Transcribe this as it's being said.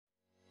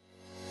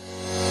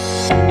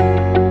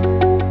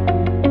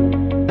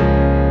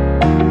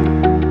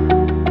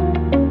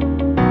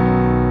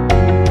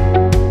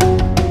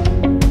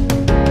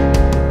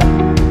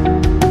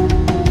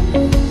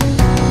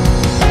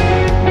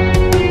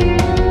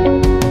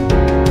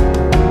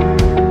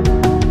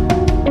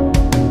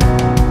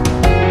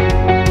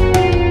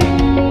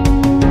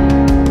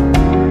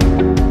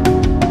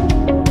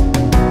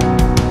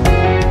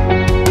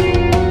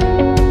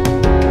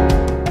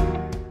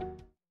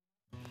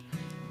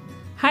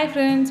Hi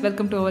friends,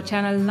 welcome to our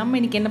channel. நம்ம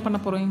இன்னைக்கு என்ன பண்ண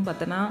போறோம்னு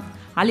பார்த்தனா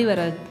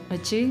ஆலிவேரா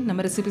வச்சு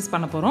நம்ம ரெசிபீஸ்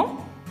பண்ண போறோம்.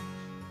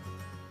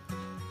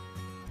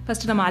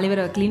 ஃபர்ஸ்ட் நம்ம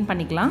ஆலிவேரா க்ளீன்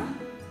பண்ணிக்கலாம்.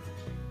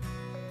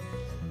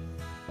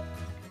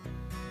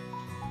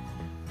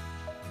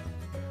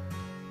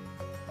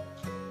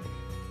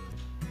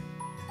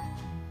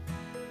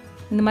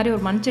 இந்த மாதிரி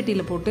ஒரு மண்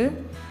சட்டியில போட்டு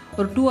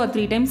ஒரு 2 or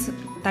 3 டைம்ஸ்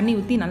தண்ணி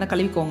ஊத்தி நல்லா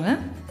கழுவிக்கோங்க.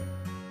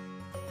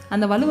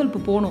 அந்த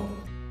வழுவழுப்பு போணும்.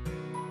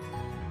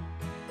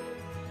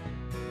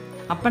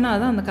 அப்பனா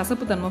தான் அந்த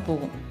கசப்பு தன்மை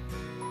போகும்.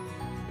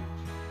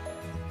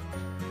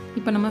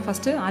 இப்போ நம்ம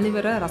ஃபர்ஸ்ட்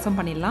ஆலிவேரா ரசம்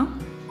பண்ணிடலாம்.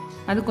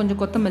 அது கொஞ்சம்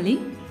கொத்தமல்லி,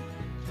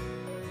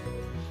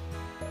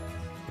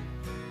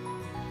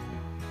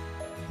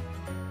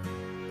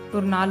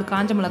 ஒரு 4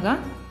 காஞ்ச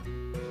மிளகாய்,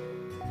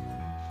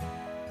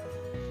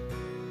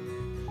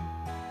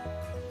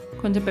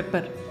 கொஞ்சம்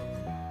பெப்பர்,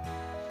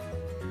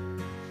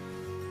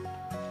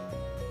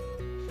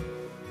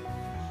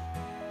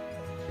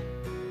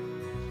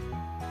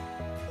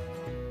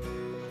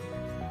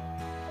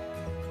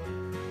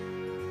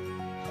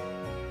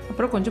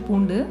 அப்புறம் கொஞ்சம்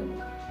பூண்டு,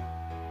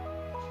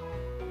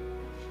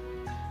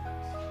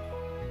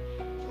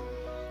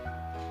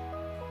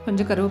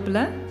 கொஞ்சம்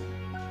கருவேப்பிலை,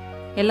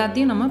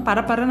 எல்லாத்தையும் நம்ம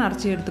பரப்பரன்னு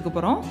அரைச்சி எடுத்துக்க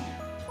போகிறோம்.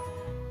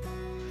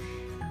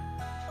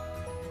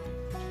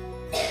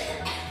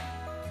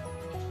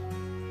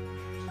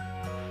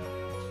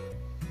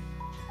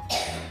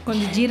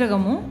 கொஞ்சம்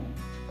ஜீரகமும்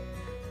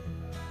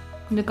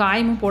கொஞ்சம்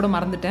காயமும் போட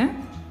மறந்துட்டேன்.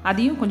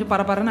 அதையும் கொஞ்சம்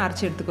பரப்பரன்னு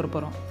அரைச்சி எடுத்துக்க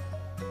போகிறோம்.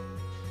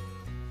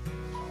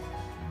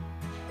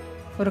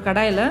 ஒரு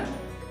கடாயில்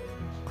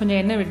கொஞ்சம்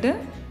எண்ணெய் விட்டு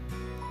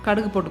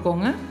கடுகு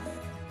போட்டுக்கோங்க.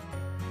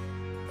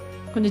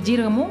 கொஞ்சம்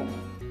ஜீரகமும்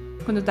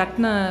கொஞ்சம்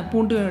தட்டின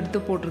பூண்டும் எடுத்து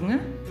போட்டுருங்க.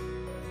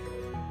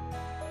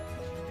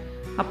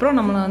 அப்புறம்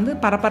நம்மளை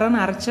பரப்பரன்னு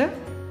அரைச்ச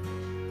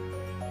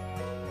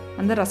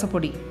அந்த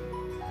ரசப்பொடி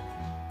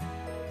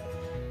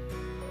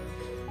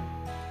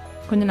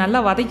கொஞ்சம்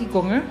நல்லா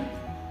வதக்கிக்கோங்க.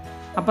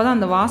 அப்போ தான்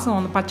அந்த வாசம்,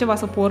 அந்த பச்சை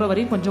வாசம் போகிற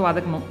வரையும் கொஞ்சம்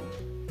வதக்கணும்.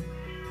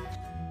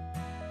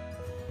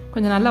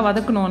 கொஞ்சம் நல்லா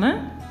வதக்கணுன்னு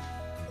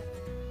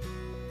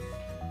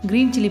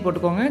க்ரீன் சில்லி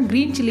போட்டுக்கோங்க.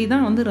 க்ரீன் சில்லி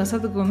தான்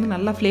ரசத்துக்கு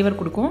நல்லா ஃப்ளேவர்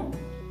கொடுக்கும்.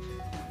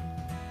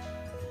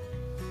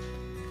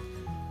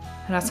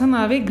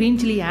 ரசம்னாவே க்ரீன்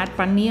சில்லி ஆட்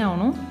பண்ணியே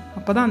ஆகணும்.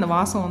 அப்போ தான் அந்த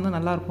வாசம்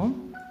நல்லாயிருக்கும்.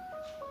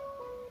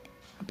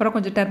 அப்புறம்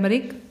கொஞ்சம்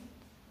டர்மரிக்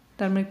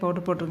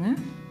பவுடர் போட்டுருங்க.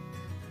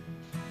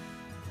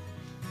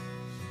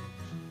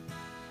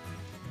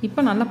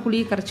 இப்போ நல்லா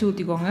புளியை கரைச்சி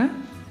ஊற்றிக்கோங்க.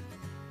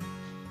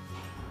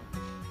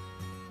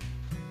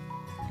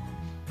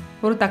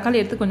 ஒரு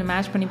தக்காளி எடுத்து கொஞ்சம்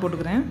மேஷ் பண்ணி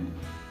போட்டுக்கிறேன்.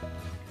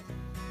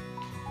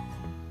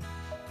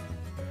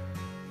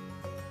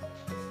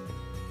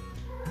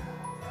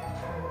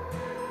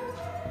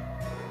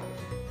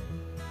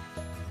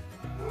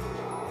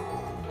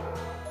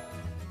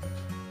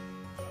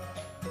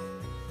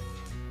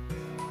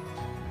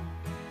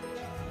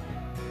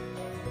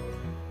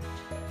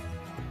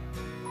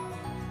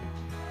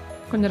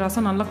 கொஞ்சம்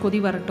ரசம் நல்லா கொதி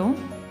வரட்டும்.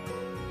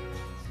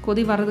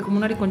 கொதி வர்றதுக்கு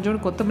முன்னாடி கொஞ்சோண்டு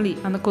கொத்தமல்லி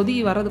அந்த கொதி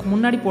வர்றதுக்கு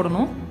முன்னாடி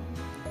போடணும்.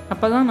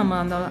 அப்போ தான் நம்ம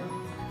அந்த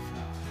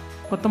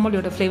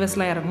கொத்தமல்லியோட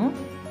ஃப்ளேவர்ஸ்லாம் இறங்கும்.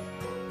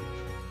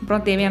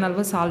 அப்புறம் தேவையான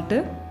அளவு சால்ட்டு,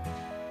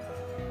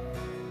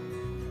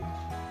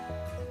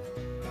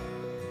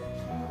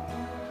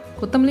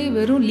 கொத்தமல்லி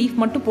வெறும்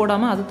லீஃப் மட்டும்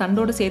போடாமல் அது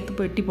தண்டோடு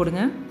சேர்த்து வெட்டி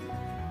போடுங்க.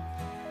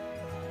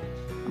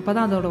 அப்போ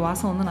தான் அதோட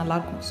வாசம்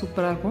நல்லாயிருக்கும்,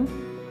 சூப்பராக இருக்கும்.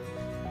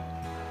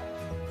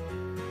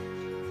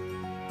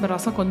 இப்போ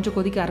ரசம் கொஞ்சம்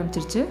கொதிக்க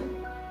ஆரம்பிச்சிருச்சு.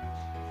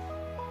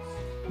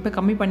 இப்போ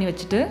கம்மி பண்ணி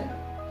வச்சுட்டு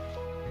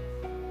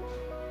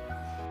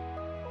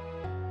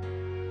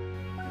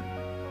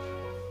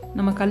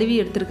நம்ம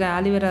கழுவி எடுத்துருக்க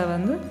ஆலிவேரா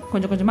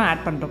கொஞ்சம் கொஞ்சமாக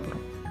ஆட் பண்ணுற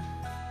போகிறோம்.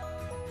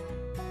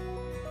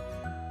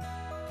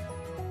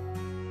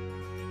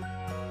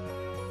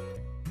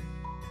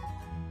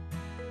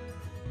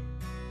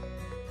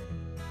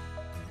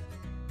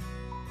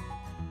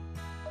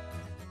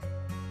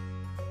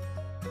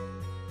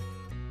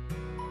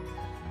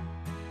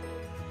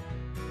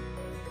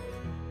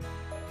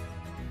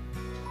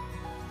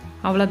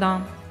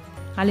 அவ்வளோதான்,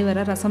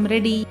 ஆலிவேரா ரசம்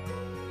ரெடி.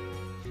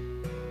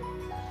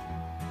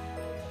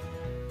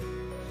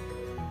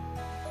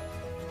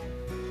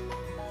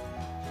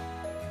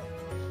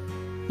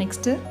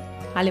 நெக்ஸ்ட்டு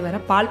ஆலிவேரா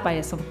பால்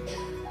பாயசம்.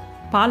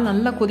 பால்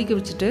நல்லா கொதிக்க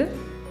வச்சுட்டு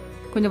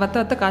கொஞ்சம்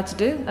வத்த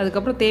காய்ச்சிட்டு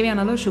அதுக்கப்புறம்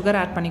தேவையான அளவு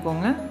சுகர் ஆட்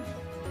பண்ணிக்கோங்க.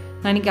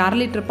 நான் இன்றைக்கி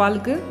 1/2 லிட்டர்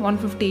பாலுக்கு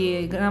 150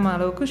 கிராம்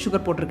அளவுக்கு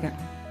சுகர் போட்டிருக்கேன்.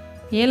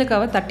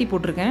 ஏலக்காவை தட்டி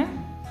போட்டிருக்கேன்.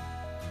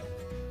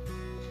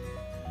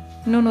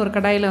 இன்னொன்று ஒரு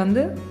கடாயில்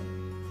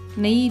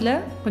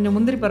நெய்யில் கொஞ்சம்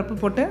முந்திரி பருப்பு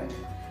போட்டு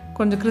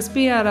கொஞ்சம்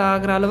கிறிஸ்பியாக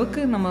ஆகிற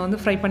அளவுக்கு நம்ம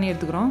ஃப்ரை பண்ணி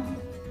எடுத்துக்கிறோம்.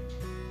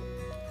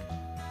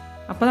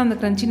 அப்போ தான் அந்த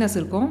க்ரன்ச்சினஸ்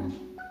இருக்கும்.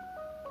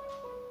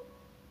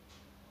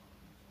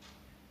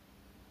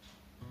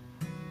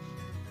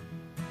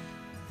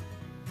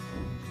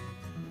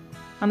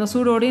 அந்த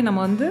சூடோடையே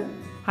நம்ம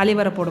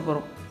ஆலிவேரா போட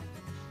போகிறோம்.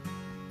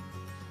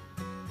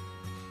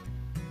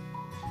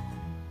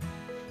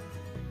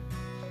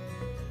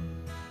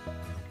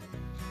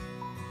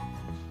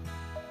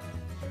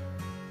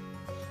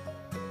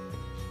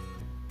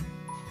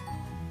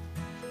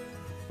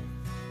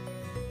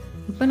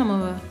 இப்போ நம்ம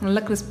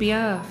நல்லா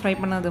கிறிஸ்பியாக ஃப்ரை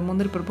பண்ண அது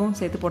முந்திரி பருப்பும்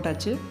சேர்த்து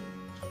போட்டாச்சு.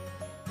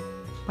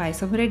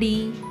 பாயசம் ரெடி.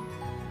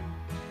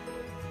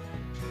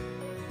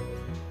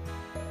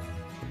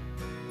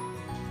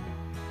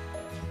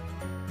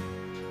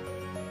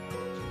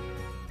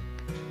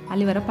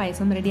 அலிவெரா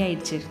பாயசம் ரெடி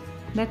ஆயிடுச்சு.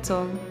 That's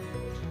all.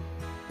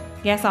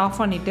 கேஸ் ஆஃப்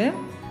பண்ணிவிட்டு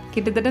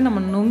கிட்டத்தட்ட நம்ம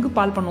நொங்கு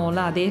பால்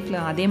பண்ணுவோம்ல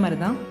அதே மாதிரி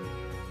தான்.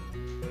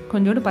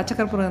 கொஞ்சோண்டு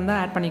பச்சைக்கற்பூரம் இருந்தால்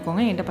ஆட்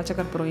பண்ணிக்கோங்க. என்கிட்ட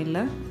பச்சைக்கற்பூரம்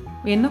இல்லை.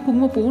 வேணா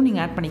குங்குமப்பூவும்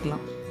நீங்கள் ஆட்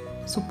பண்ணிக்கலாம்.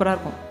 சூப்பராக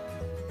இருக்கும்.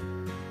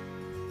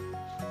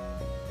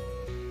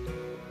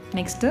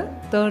 Next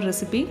third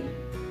recipe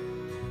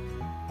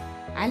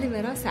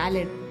aloe vera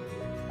salad.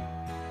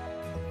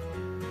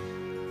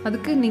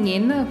 அதுக்கு நீங்கள்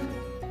என்ன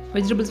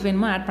வெஜிடபிள்ஸ்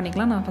வேணுமோ ஆட்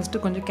பண்ணிக்கலாம். நான்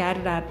ஃபஸ்ட்டு கொஞ்சம்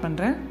கேரட் ஆட்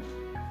பண்ணுறேன்.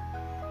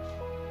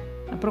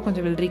 அப்புறம்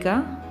கொஞ்சம்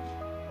வெள்ளரிக்காய்,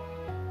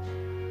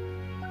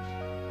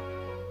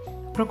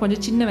 அப்புறம்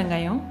கொஞ்சம் சின்ன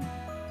வெங்காயம்,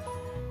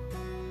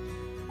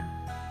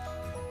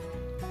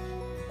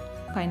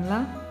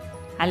 ஃபைனலாக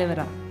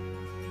ஆலிவேரா,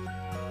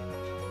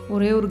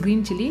 ஒரே ஒரு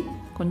க்ரீன் சில்லி,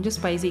 கொஞ்சம்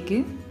ஸ்பைசிக்கு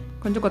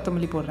கொஞ்சம்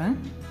கொத்தமல்லி போடுறேன்.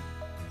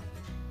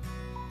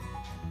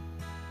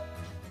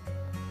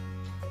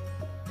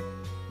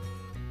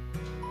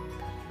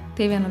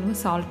 தேவையான அளவு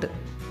சால்ட்டு.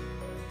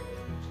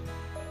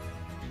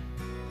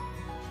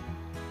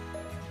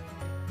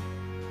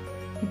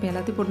 இப்போ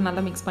எல்லாத்தையும் போட்டு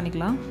நல்லா மிக்ஸ்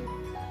பண்ணிக்கலாம்.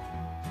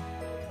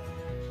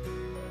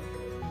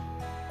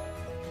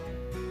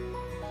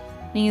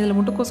 நீங்கள் இதில்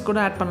முட்டைக்கோஸ் கூட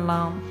ஆட்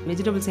பண்ணலாம்.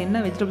 வெஜிடபிள்ஸ் என்ன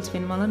வெஜிடபிள்ஸ்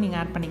வேணுமாலும் நீங்கள்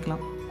ஆட்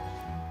பண்ணிக்கலாம்.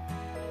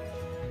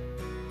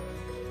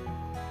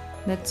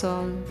 That's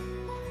all.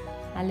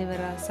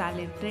 Aloe vera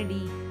salad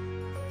ready.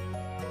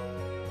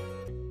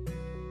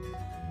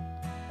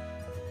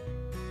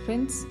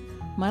 Friends,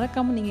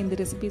 மறக்காமல் நீங்கள் இந்த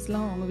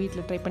ரெசிபீஸ்லாம் உங்கள்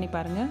வீட்டில் ட்ரை பண்ணி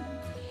பாருங்கள்.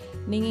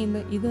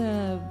 நீங்கள் இதை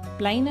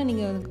ப்ளைனாக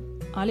நீங்கள்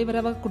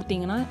ஆலிவேராவாக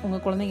கொடுத்தீங்கன்னா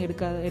உங்கள் குழந்தைங்க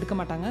எடுக்க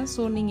மாட்டாங்க.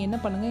 ஸோ நீங்கள் என்ன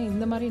பண்ணுங்கள்,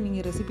 இந்த மாதிரி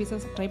நீங்கள் ரெசிபீஸை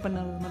ட்ரை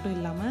பண்ணது மட்டும்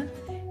இல்லாமல்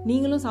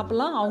நீங்களும்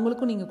சாப்பிட்லாம்,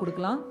 அவங்களுக்கும் நீங்கள்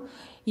கொடுக்கலாம்.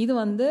 இது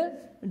வந்து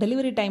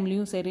டெலிவரி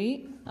டைம்லேயும் சரி,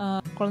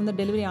 குழந்தை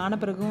டெலிவரி ஆன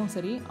பிறகும்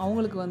சரி,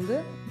 அவங்களுக்கு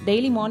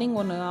டெய்லி மார்னிங்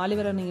ஒன்று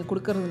ஆலிவேரா நீங்கள்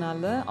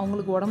கொடுக்கறதுனால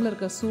அவங்களுக்கு உடம்புல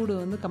இருக்க சூடு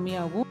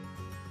கம்மியாகும்.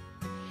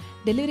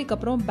 டெலிவரிக்கு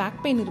அப்புறம்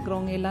பேக் பெயின்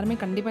இருக்கிறவங்க எல்லாருமே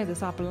கண்டிப்பாக இதை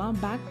சாப்பிட்லாம்.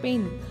 பேக்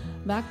பெயின்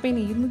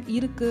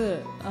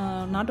இருக்குது.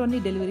 நாட் ஒன்லி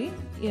டெலிவரி,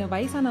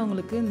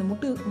 வயசானவங்களுக்கு இந்த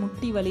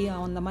முட்டி வலி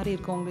அந்த மாதிரி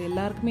இருக்கவங்க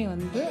எல்லாருக்குமே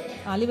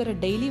ஆலிவேரா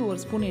டெய்லி ஒரு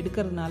ஸ்பூன்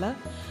எடுக்கிறதுனால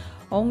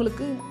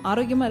அவங்களுக்கு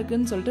ஆரோக்கியமாக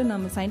இருக்குதுன்னு சொல்லிட்டு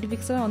நம்ம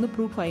சயின்டிஃபிக்ஸாக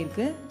ப்ரூஃப்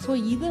ஆகிருக்கு. ஸோ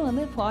இது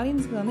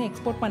ஃபாரின்ஸ்க்கு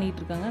எக்ஸ்போர்ட்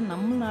பண்ணிகிட்டு இருக்காங்க.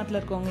 நம்ம நாட்டில்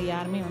இருக்கவங்க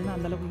யாருமே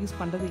அந்தளவுக்கு யூஸ்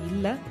பண்ணுறது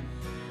இல்லை.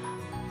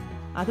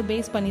 அது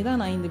பேஸ் பண்ணி தான்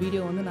நான் இந்த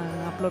வீடியோ நான்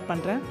அப்லோட்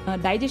பண்ணுறேன்.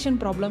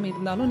 டைஜஷன் ப்ராப்ளம்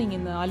இருந்தாலும் நீங்கள்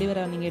இந்த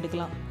ஆலிவேரா நீங்கள்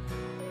எடுக்கலாம்.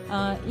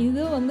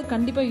 இது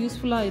கண்டிப்பாக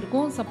யூஸ்ஃபுல்லாக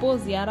இருக்கும்.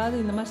 சப்போஸ் யாராவது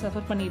இந்த மாதிரி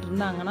சஃபர் பண்ணிகிட்டு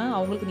இருந்தாங்கன்னா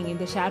அவங்களுக்கு நீங்கள்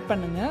இதை ஷேர்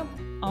பண்ணுங்கள்.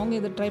 அவங்க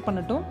இதை ட்ரை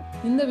பண்ணட்டும்.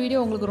 இந்த வீடியோ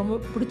உங்களுக்கு ரொம்ப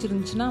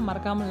பிடிச்சிருந்துச்சுன்னா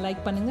மறக்காமல்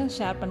லைக் பண்ணுங்கள்,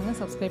 ஷேர் பண்ணுங்கள்,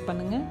 சப்ஸ்கிரைப்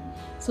பண்ணுங்கள்.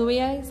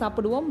 சுவையாய்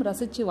சாப்பிடுவோம்,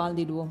 ரசித்து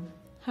வாழ்ந்திடுவோம்.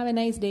 Have a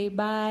nice day.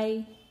 Bye.